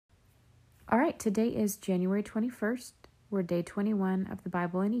All right, today is January 21st. We're day 21 of the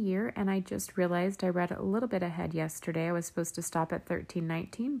Bible in a year, and I just realized I read a little bit ahead yesterday. I was supposed to stop at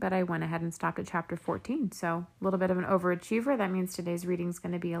 13:19, but I went ahead and stopped at chapter 14, so a little bit of an overachiever. That means today's reading is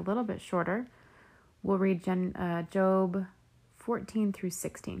going to be a little bit shorter. We'll read Job 14 through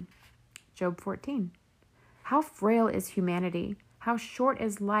 16. Job 14. How frail is humanity! How short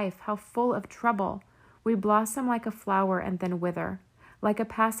is life! How full of trouble! We blossom like a flower and then wither. Like a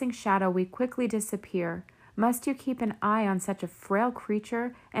passing shadow, we quickly disappear. Must you keep an eye on such a frail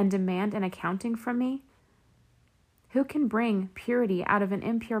creature and demand an accounting from me? Who can bring purity out of an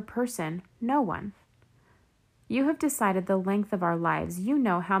impure person? No one. You have decided the length of our lives. You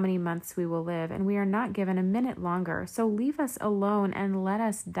know how many months we will live, and we are not given a minute longer. So leave us alone and let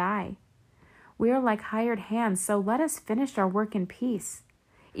us die. We are like hired hands, so let us finish our work in peace.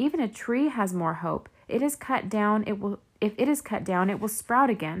 Even a tree has more hope. If it is cut down, it will sprout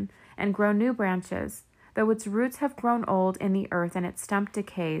again and grow new branches. Though its roots have grown old in the earth and its stump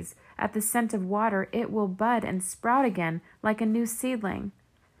decays, at the scent of water it will bud and sprout again like a new seedling.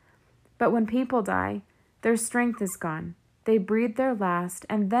 But when people die, their strength is gone. They breathe their last,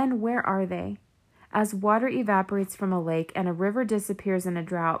 and then where are they? As water evaporates from a lake and a river disappears in a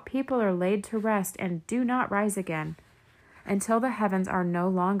drought, people are laid to rest and do not rise again. Until the heavens are no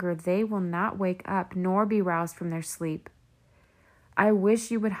longer, they will not wake up nor be roused from their sleep. I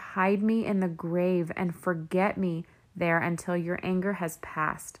wish you would hide me in the grave and forget me there until your anger has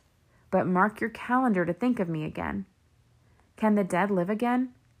passed. But mark your calendar to think of me again. Can the dead live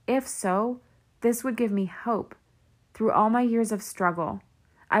again? If so, this would give me hope. Through all my years of struggle,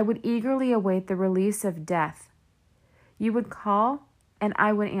 I would eagerly await the release of death. You would call, and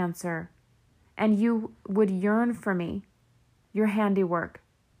I would answer, and you would yearn for me, your handiwork.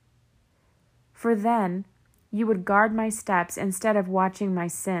 For then you would guard my steps instead of watching my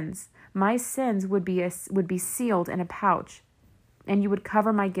sins. My sins would be sealed in a pouch, and you would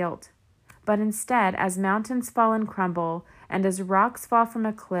cover my guilt. But instead, as mountains fall and crumble, and as rocks fall from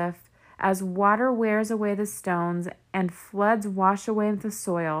a cliff, as water wears away the stones, and floods wash away the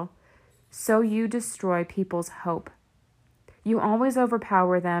soil, so you destroy people's hope. You always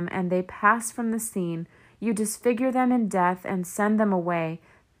overpower them, and they pass from the scene. You disfigure them in death and send them away.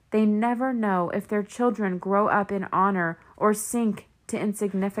 They never know if their children grow up in honor or sink to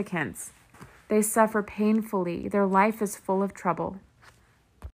insignificance. They suffer painfully. Their life is full of trouble.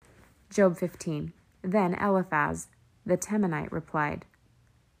 Job 15. Then Eliphaz, the Temanite, replied,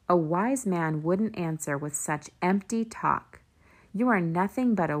 A wise man wouldn't answer with such empty talk. You are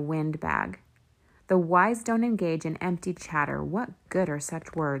nothing but a windbag. The wise don't engage in empty chatter. What good are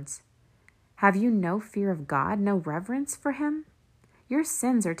such words? Have you no fear of God, no reverence for him? Your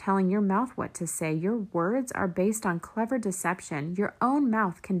sins are telling your mouth what to say. Your words are based on clever deception. Your own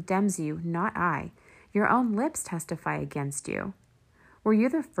mouth condemns you, not I. Your own lips testify against you. Were you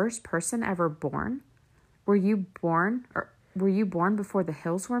the first person ever born? Were you born before the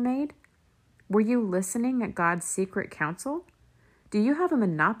hills were made? Were you listening at God's secret counsel? Do you have a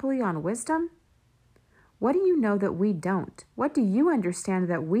monopoly on wisdom? What do you know that we don't? What do you understand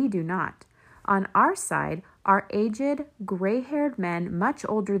that we do not? On our side are aged, gray-haired men much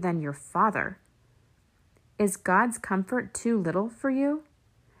older than your father. Is God's comfort too little for you?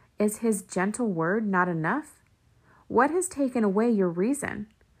 Is his gentle word not enough? What has taken away your reason?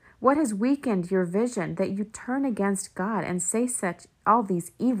 What has weakened your vision that you turn against God and say all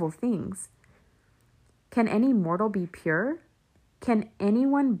these evil things? Can any mortal be pure? Can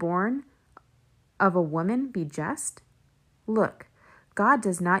anyone born of a woman be just? Look, God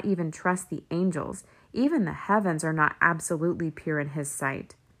does not even trust the angels. Even the heavens are not absolutely pure in his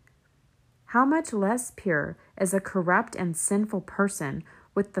sight. How much less pure is a corrupt and sinful person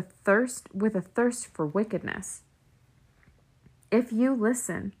with a thirst for wickedness? If you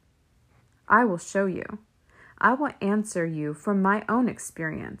listen, I will show you. I will answer you from my own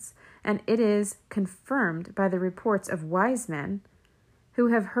experience, and it is confirmed by the reports of wise men who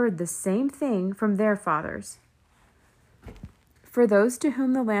have heard the same thing from their fathers. For those to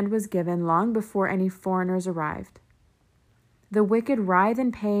whom the land was given long before any foreigners arrived. The wicked writhe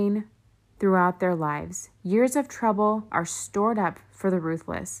in pain throughout their lives. Years of trouble are stored up for the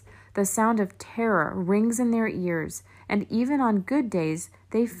ruthless. The sound of terror rings in their ears, and even on good days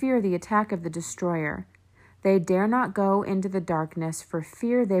they fear the attack of the destroyer. They dare not go into the darkness for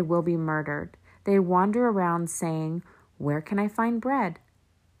fear they will be murdered. They wander around saying, Where can I find bread?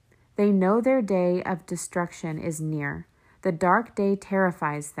 They know their day of destruction is near. The dark day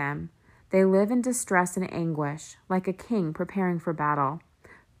terrifies them. They live in distress and anguish, like a king preparing for battle.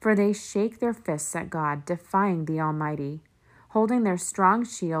 For they shake their fists at God, defying the Almighty. Holding their strong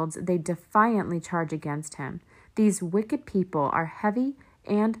shields, they defiantly charge against him. These wicked people are heavy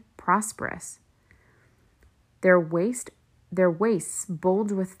and prosperous. Their waists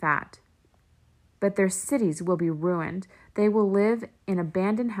bulge with fat, but their cities will be ruined. They will live in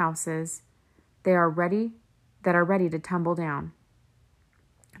abandoned houses that are ready to tumble down.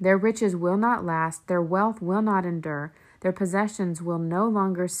 Their riches will not last, their wealth will not endure, their possessions will no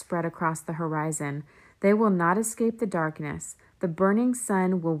longer spread across the horizon. They will not escape the darkness. The burning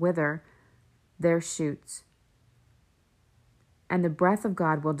sun will wither their shoots, and the breath of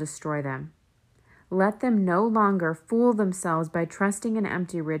God will destroy them. Let them no longer fool themselves by trusting in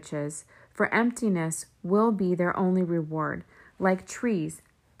empty riches, for emptiness will be their only reward. Like trees,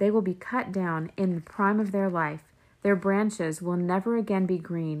 they will be cut down in the prime of their life. Their branches will never again be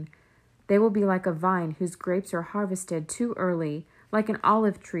green. They will be like a vine whose grapes are harvested too early, like an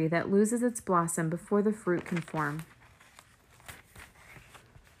olive tree that loses its blossom before the fruit can form.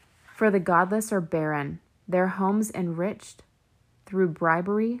 For the godless are barren, their homes enriched through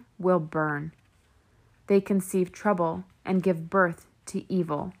bribery will burn. They conceive trouble and give birth to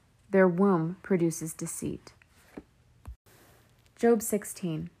evil. Their womb produces deceit. Job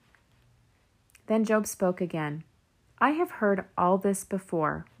 16. Then Job spoke again. I have heard all this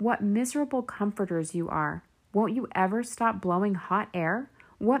before. What miserable comforters you are. Won't you ever stop blowing hot air?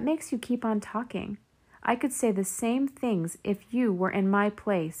 What makes you keep on talking? I could say the same things if you were in my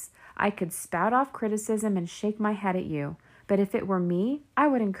place. I could spout off criticism and shake my head at you. But if it were me, I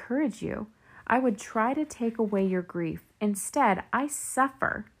would encourage you. I would try to take away your grief. Instead, I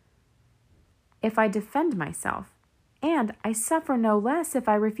suffer if I defend myself. And I suffer no less if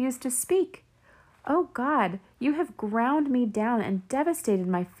I refuse to speak. Oh God, you have ground me down and devastated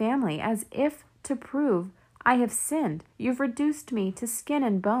my family as if to prove I have sinned. You've reduced me to skin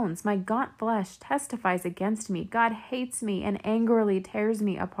and bones. My gaunt flesh testifies against me. God hates me and angrily tears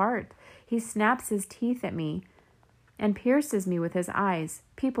me apart. He snaps his teeth at me and pierces me with his eyes.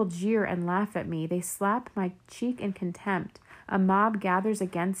 People jeer and laugh at me. They slap my cheek in contempt. A mob gathers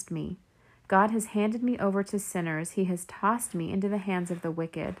against me. God has handed me over to sinners. He has tossed me into the hands of the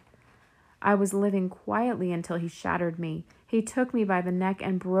wicked. I was living quietly until he shattered me. He took me by the neck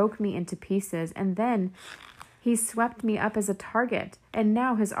and broke me into pieces, and then he swept me up as a target. And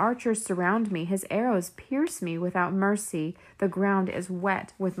now his archers surround me. His arrows pierce me without mercy. The ground is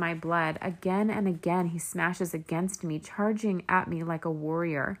wet with my blood. Again and again he smashes against me, charging at me like a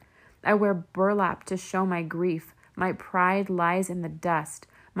warrior. I wear burlap to show my grief. My pride lies in the dust.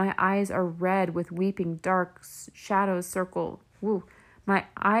 My eyes are red with weeping. Dark shadows circle. My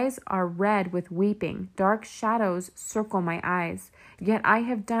eyes are red with weeping. Dark shadows circle my eyes. Yet I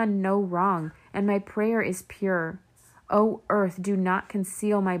have done no wrong, and my prayer is pure. O earth, do not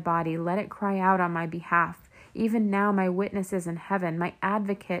conceal my body. Let it cry out on my behalf. Even now my witness is in heaven. My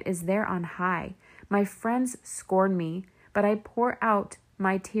advocate is there on high. My friends scorn me, but I pour out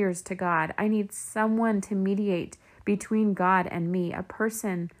my tears to God. I need someone to mediate between God and me,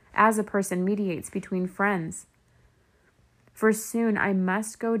 as a person mediates between friends. For soon I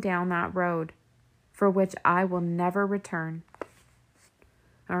must go down that road for which I will never return.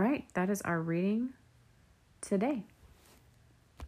 All right, that is our reading today.